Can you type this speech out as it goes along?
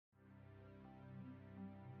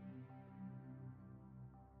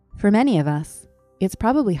For many of us, it's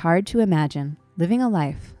probably hard to imagine living a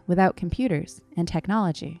life without computers and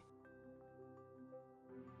technology.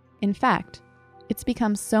 In fact, it's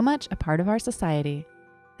become so much a part of our society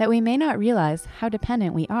that we may not realize how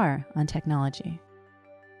dependent we are on technology.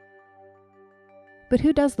 But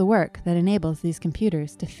who does the work that enables these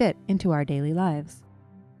computers to fit into our daily lives?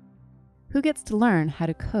 Who gets to learn how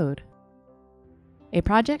to code? A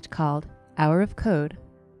project called Hour of Code,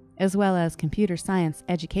 as well as Computer Science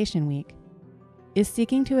Education Week, is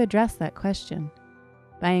seeking to address that question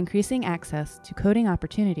by increasing access to coding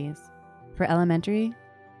opportunities for elementary,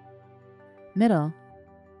 middle,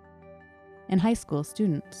 and high school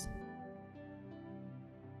students.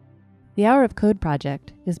 The Hour of Code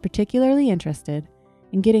project is particularly interested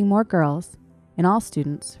in getting more girls and all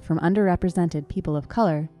students from underrepresented people of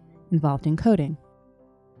color involved in coding.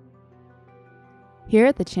 Here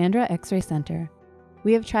at the Chandra X-Ray Center,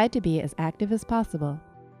 we have tried to be as active as possible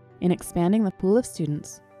in expanding the pool of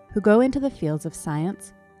students who go into the fields of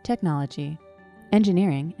science, technology,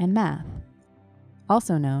 engineering, and math,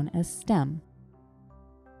 also known as STEM.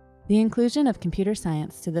 The inclusion of computer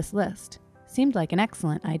science to this list seemed like an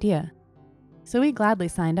excellent idea, so we gladly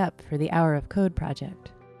signed up for the Hour of Code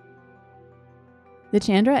project. The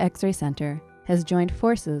Chandra X-Ray Center has joined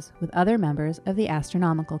forces with other members of the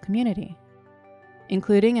astronomical community,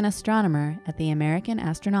 including an astronomer at the American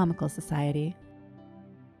Astronomical Society,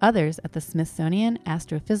 others at the Smithsonian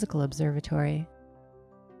Astrophysical Observatory,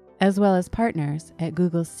 as well as partners at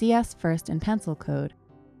Google's CS First and Pencil Code,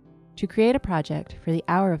 to create a project for the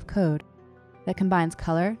Hour of Code that combines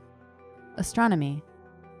color, astronomy,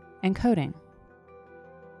 and coding.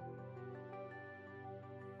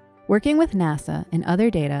 Working with NASA and other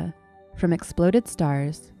data, from exploded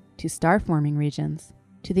stars to star-forming regions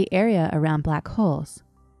to the area around black holes,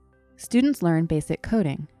 students learn basic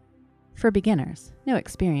coding, for beginners, no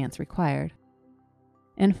experience required,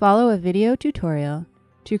 and follow a video tutorial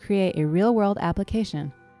to create a real-world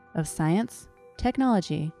application of science,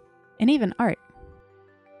 technology, and even art.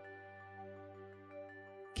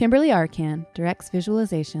 Kimberly Arcan directs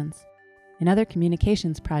visualizations and other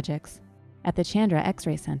communications projects at the Chandra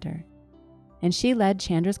X-Ray Center, and she led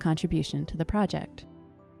Chandra's contribution to the project.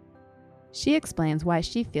 She explains why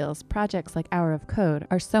she feels projects like Hour of Code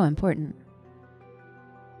are so important.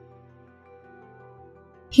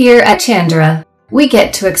 Here at Chandra, we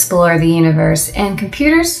get to explore the universe, and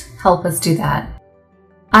computers help us do that.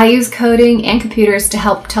 I use coding and computers to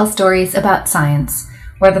help tell stories about science,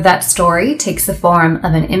 whether that story takes the form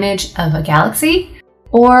of an image of a galaxy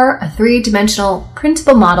or a three-dimensional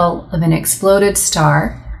printable model of an exploded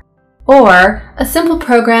star, or a simple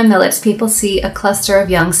program that lets people see a cluster of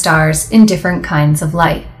young stars in different kinds of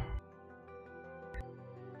light.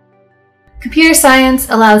 Computer science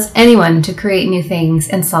allows anyone to create new things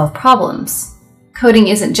and solve problems. Coding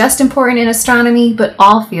isn't just important in astronomy, but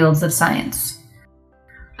all fields of science.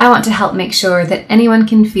 I want to help make sure that anyone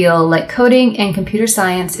can feel like coding and computer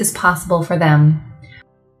science is possible for them.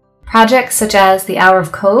 Projects such as the Hour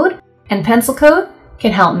of Code and Pencil Code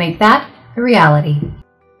can help make that a reality.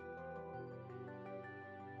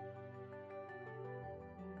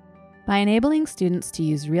 By enabling students to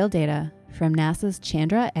use real data from NASA's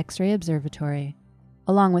Chandra X-ray Observatory,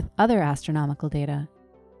 along with other astronomical data,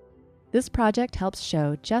 this project helps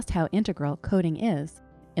show just how integral coding is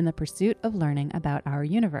in the pursuit of learning about our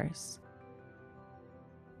universe.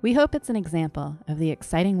 We hope it's an example of the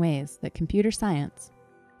exciting ways that computer science,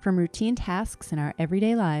 from routine tasks in our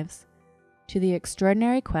everyday lives to the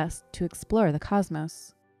extraordinary quest to explore the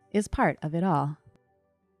cosmos, is part of it all.